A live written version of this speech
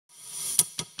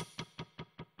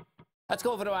Let's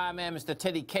go over to our man, Mr.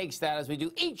 Teddy Kekstadt, as we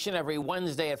do each and every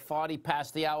Wednesday at 40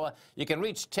 past the hour. You can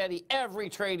reach Teddy every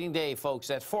trading day, folks,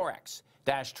 at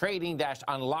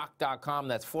forex-trading-unlock.com.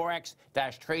 That's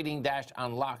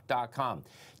forex-trading-unlock.com.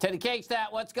 Teddy Kekstadt,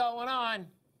 what's going on?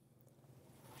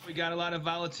 We got a lot of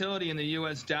volatility in the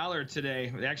U.S. dollar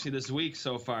today, actually this week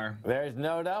so far. There's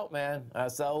no doubt, man.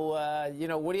 You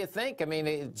know, what do you think? I mean,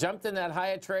 it jumped in that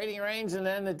higher trading range, and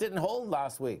then it didn't hold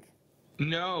last week.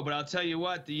 No, but I'll tell you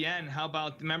what, the yen, how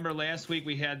about, remember last week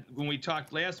when we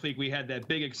talked last week, we had that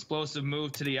big explosive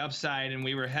move to the upside, and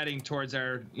we were heading towards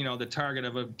our, the target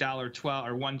of $1.12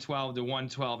 or 112 to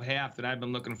 112.5 that I've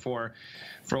been looking for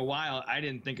a while. I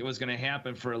didn't think it was going to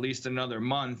happen for at least another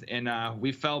month, and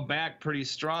we fell back pretty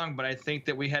strong, but I think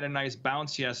that we had a nice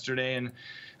bounce yesterday, and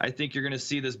I think you're going to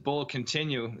see this bull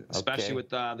continue, especially with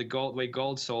the way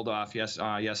gold sold off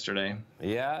yesterday.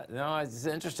 Yeah, no, it's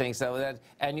interesting. So that,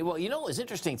 and you know what was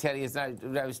interesting, Teddy, is that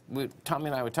Tommy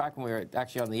and I were talking. We were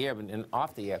actually on the air and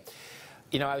off the air.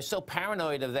 You know, I was so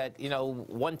paranoid of that,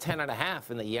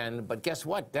 110.5 in the yen, but guess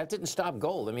what? That didn't stop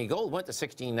gold. I mean, gold went to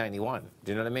 16.91.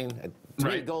 Do you know what I mean? To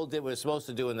me, gold did what it's supposed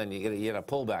to do, and then you get a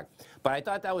pullback. But I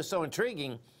thought that was so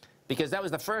intriguing because that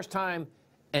was the first time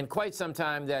in quite some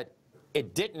time that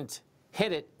it didn't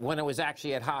hit it when it was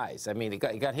actually at highs. I mean, it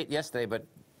got hit yesterday, but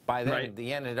by then the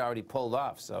yen had already pulled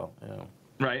off. So,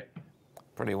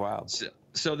 pretty wild.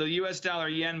 So the U.S. dollar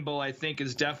yen bull, I think,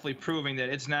 is definitely proving that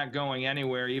it's not going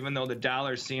anywhere, even though the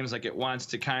dollar seems like it wants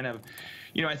to kind of,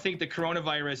 I think the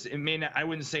coronavirus, it may not, I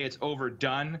wouldn't say it's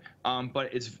overdone,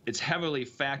 but it's heavily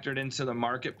factored into the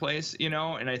marketplace,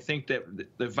 and I think that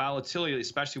the volatility,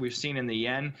 especially we've seen in the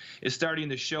yen, is starting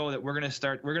to show that we're going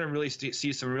to really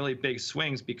see some really big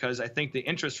swings, because I think the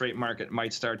interest rate market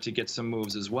might start to get some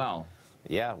moves as well.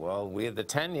 Yeah, well, we had the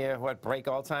 10-year, break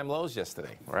all-time lows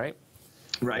yesterday, right?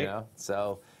 Right.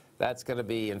 So that's going to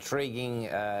be intriguing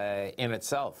in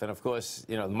itself. And, of course,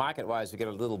 market-wise, we get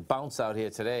a little bounce out here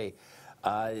today.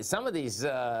 Some of these,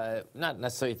 not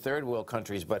necessarily third world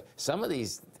countries, but some of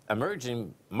these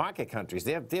emerging market countries,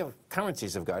 their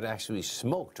currencies have got actually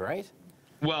smoked, right?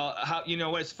 Well,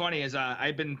 what's funny is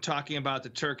I've been talking about the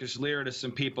Turkish lira to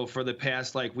some people for the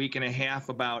past week and a half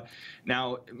about,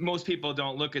 now most people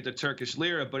don't look at the Turkish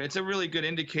lira, but it's a really good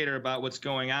indicator about what's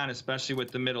going on, especially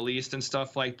with the Middle East and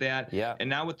stuff like that. Yeah. And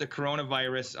now with the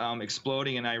coronavirus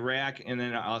exploding in Iraq and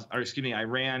then,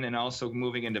 Iran, and also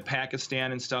moving into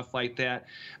Pakistan and stuff like that,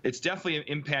 it's definitely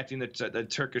impacting the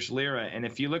Turkish lira. And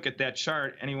if you look at that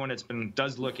chart, anyone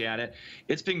does look at it,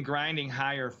 it's been grinding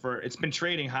higher it's been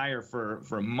trading higher for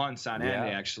months on end,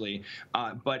 actually.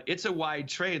 But it's a wide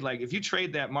trade. Like, if you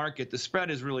trade that market, the spread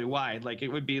is really wide. Like, it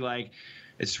would be like,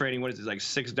 it's trading, what is it, like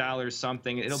 $6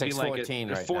 something. It'll be like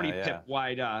a 40 pip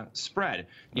wide spread,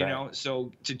 you know.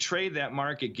 So to trade that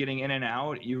market, getting in and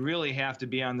out, you really have to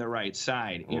be on the right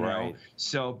side, you know.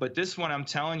 So, but this one, I'm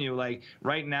telling you, like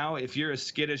right now, if you're a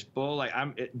skittish bull, like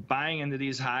buying into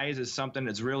these highs is something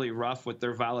that's really rough with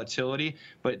their volatility.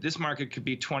 But this market could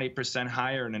be 20%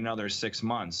 higher in another 6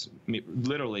 months,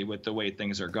 literally, with the way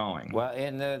things are going. Well,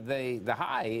 and the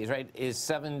high is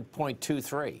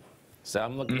 7.23. So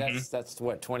I'm looking. That's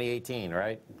what, 2018,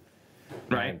 right?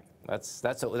 Right.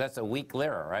 That's a weak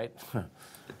lira, right?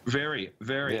 Very,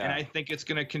 very. And I think it's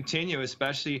going to continue,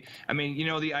 especially, I mean,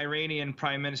 the Iranian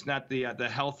prime minister, not the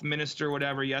health minister,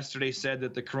 whatever, yesterday said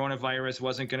that the coronavirus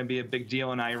wasn't going to be a big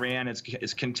deal in Iran.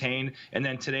 It's contained. And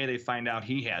then today they find out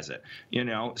he has it,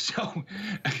 So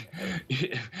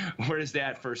where is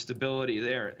that for stability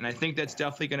there? And I think that's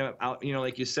definitely going to,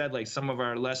 like you said, like some of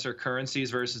our lesser currencies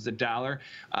versus the dollar,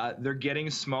 they're getting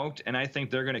smoked. And I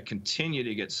think they're going to continue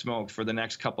to get smoked for the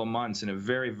next couple months in a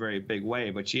very, very big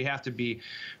way. But you have to be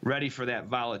ready for that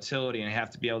volatility and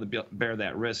have to be able to bear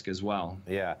that risk as well.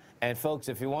 Yeah. And folks,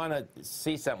 if you want to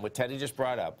see something what Teddy just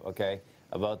brought up,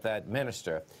 about that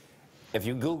minister, if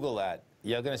you Google that,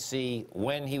 you're going to see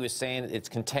when he was saying it's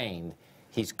contained,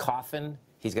 he's coughing,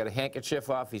 he's got a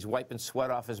handkerchief off, he's wiping sweat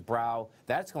off his brow.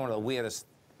 That's one of the weirdest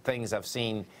things I've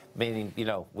seen, meaning,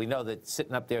 we know that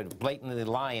sitting up there blatantly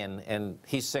lying, and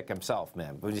he's sick himself,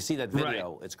 man. When you see that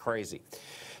video, it's crazy.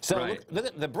 So look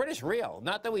at the British real.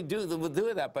 Not that we'll do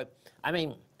that, but I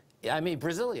mean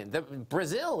Brazilian.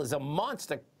 Brazil is a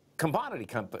monster commodity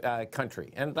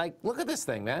country, and look at this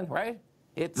thing, man. Right?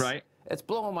 It's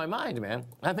blowing my mind, man.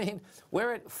 I mean,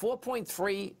 we're at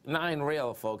 4.39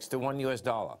 real, folks, to $1 US.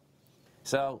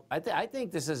 So I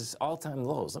think this is all-time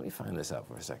lows. Let me find this out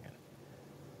for a second.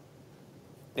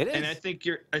 It is. And I think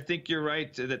you're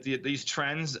right that these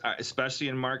trends, especially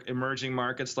in emerging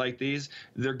markets like these,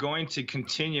 they're going to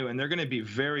continue, and they're going to be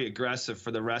very aggressive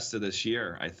for the rest of this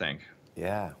year, I think.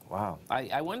 Yeah. Wow.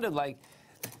 I wonder,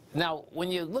 Now,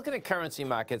 when you're looking at currency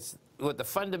markets, what the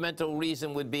fundamental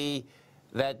reason would be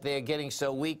that they're getting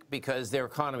so weak because their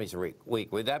economies are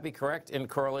weak. Would that be correct in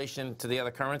correlation to the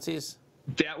other currencies?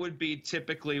 That would be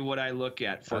typically what I look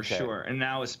at for sure. And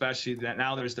now, especially that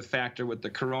now there's the factor with the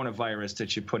coronavirus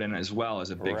that you put in as well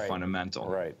as a big fundamental.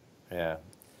 Right. Yeah.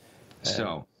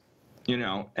 So, you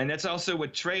know, and that's also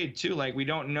with trade too. Like, we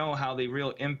don't know how the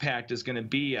real impact is going to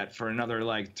be yet for another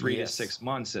like 3 to 6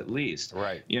 months at least.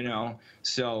 Right. You know,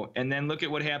 so, and then look at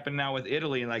what happened now with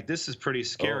Italy. Like, this is pretty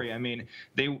scary. I mean,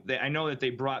 they I know that they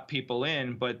brought people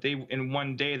in, but they in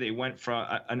one day they went for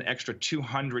an extra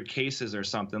 200 cases or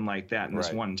something like that in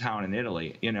this one town in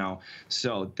Italy. You know,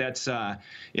 so that's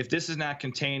if this is not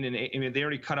contained, and I mean, they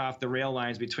already cut off the rail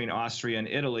lines between Austria and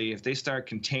Italy. If they start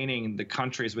containing the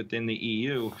countries within the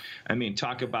EU, I mean,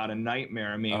 talk about a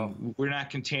nightmare. I mean, we're not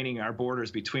containing our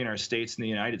borders between our states and the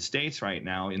United States right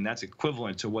now, and that's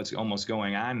equivalent to what's almost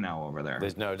going on now over there.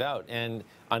 There's no doubt. And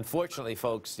unfortunately,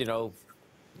 folks, you know,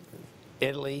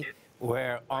 Italy,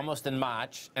 we're almost in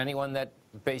March. Anyone that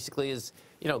basically is,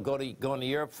 you know, going to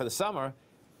Europe for the summer,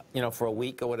 you know, for a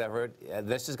week or whatever,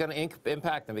 this is going to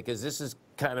impact them, because this is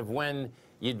kind of when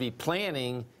you'd be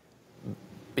planning,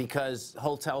 because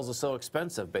hotels are so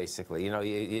expensive, basically. You know,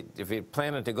 if you're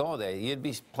planning to go there, you'd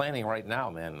be planning right now,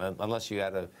 man, unless you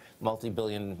had a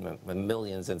multi-billion,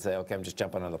 millions, and say, okay, I'm just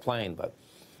jumping on the plane. But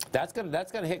that's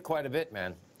gonna hit quite a bit,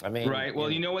 man. I mean, right.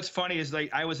 Well, you know what's funny is,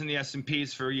 like, I was in the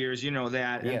S&Ps for years, you know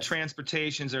that, and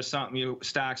transportations are something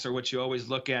stocks are what you always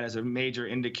look at as a major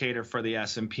indicator for the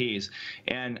S&Ps.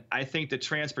 And I think the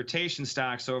transportation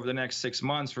stocks over the next 6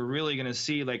 months, we're really going to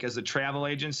see, like, as the travel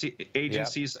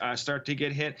agencies start to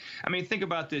get hit. I mean, think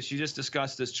about this. You just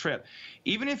discussed this trip.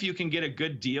 Even if you can get a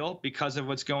good deal because of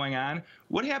what's going on,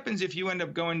 what happens if you end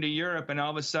up going to Europe and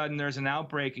all of a sudden there's an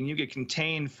outbreak and you get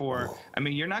contained for, I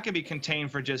mean, you're not going to be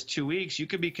contained for just 2 weeks. You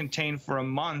could be contained for a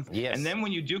month. And then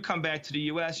when you do come back to the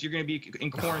U.S., you're going to be in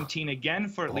quarantine again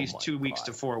for at least 2 weeks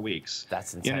to 4 weeks.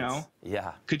 That's intense. You know?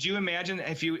 Yeah. Could you imagine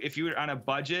if you were on a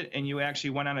budget and you actually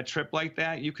went on a trip like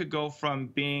that? You could go from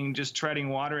being just treading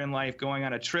water in life, going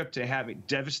on a trip, to having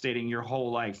devastating your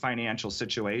whole like financial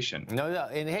situation. No,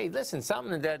 and hey, listen,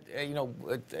 something that you know,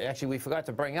 actually we forgot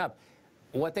to bring up.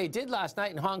 What they did last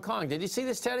night in Hong Kong. Did you see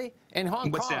this, Teddy? In Hong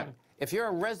Kong, if you're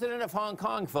a resident of Hong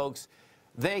Kong, folks,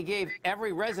 they gave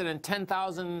every resident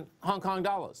 10,000 Hong Kong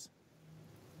dollars.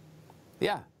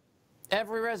 Yeah,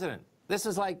 every resident. This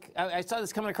is like, I saw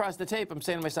this coming across the tape. I'm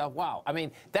saying to myself, wow. I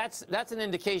mean, that's an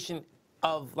indication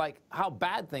of like how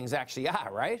bad things actually are,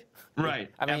 right? Right.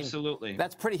 I mean, absolutely.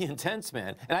 That's pretty intense,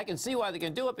 man. And I can see why they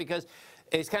can do it, because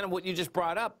it's kind of what you just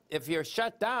brought up. If you're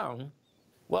shut down,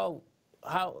 well,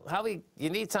 you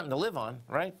need something to live on,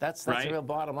 right? That's the real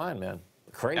bottom line, man.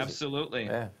 Crazy. Absolutely.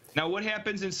 Yeah. Now, what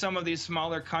happens in some of these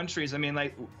smaller countries? I mean,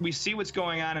 like, we see what's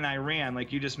going on in Iran.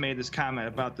 Like you just made this comment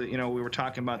about the, you know, we were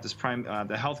talking about this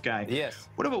the health guy. Yes.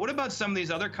 What about some of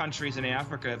these other countries in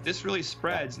Africa? If this really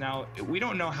spreads, now we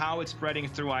don't know how it's spreading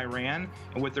through Iran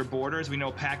and with their borders. We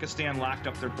know Pakistan locked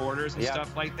up their borders and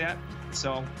stuff like that.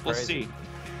 So we'll see.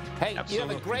 Hey, you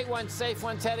have a great one, safe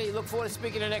one, Teddy. Look forward to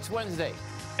speaking to you next Wednesday.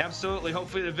 Absolutely.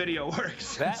 Hopefully the video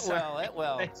works. That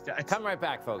will. Thanks, guys. Come right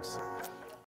back, folks.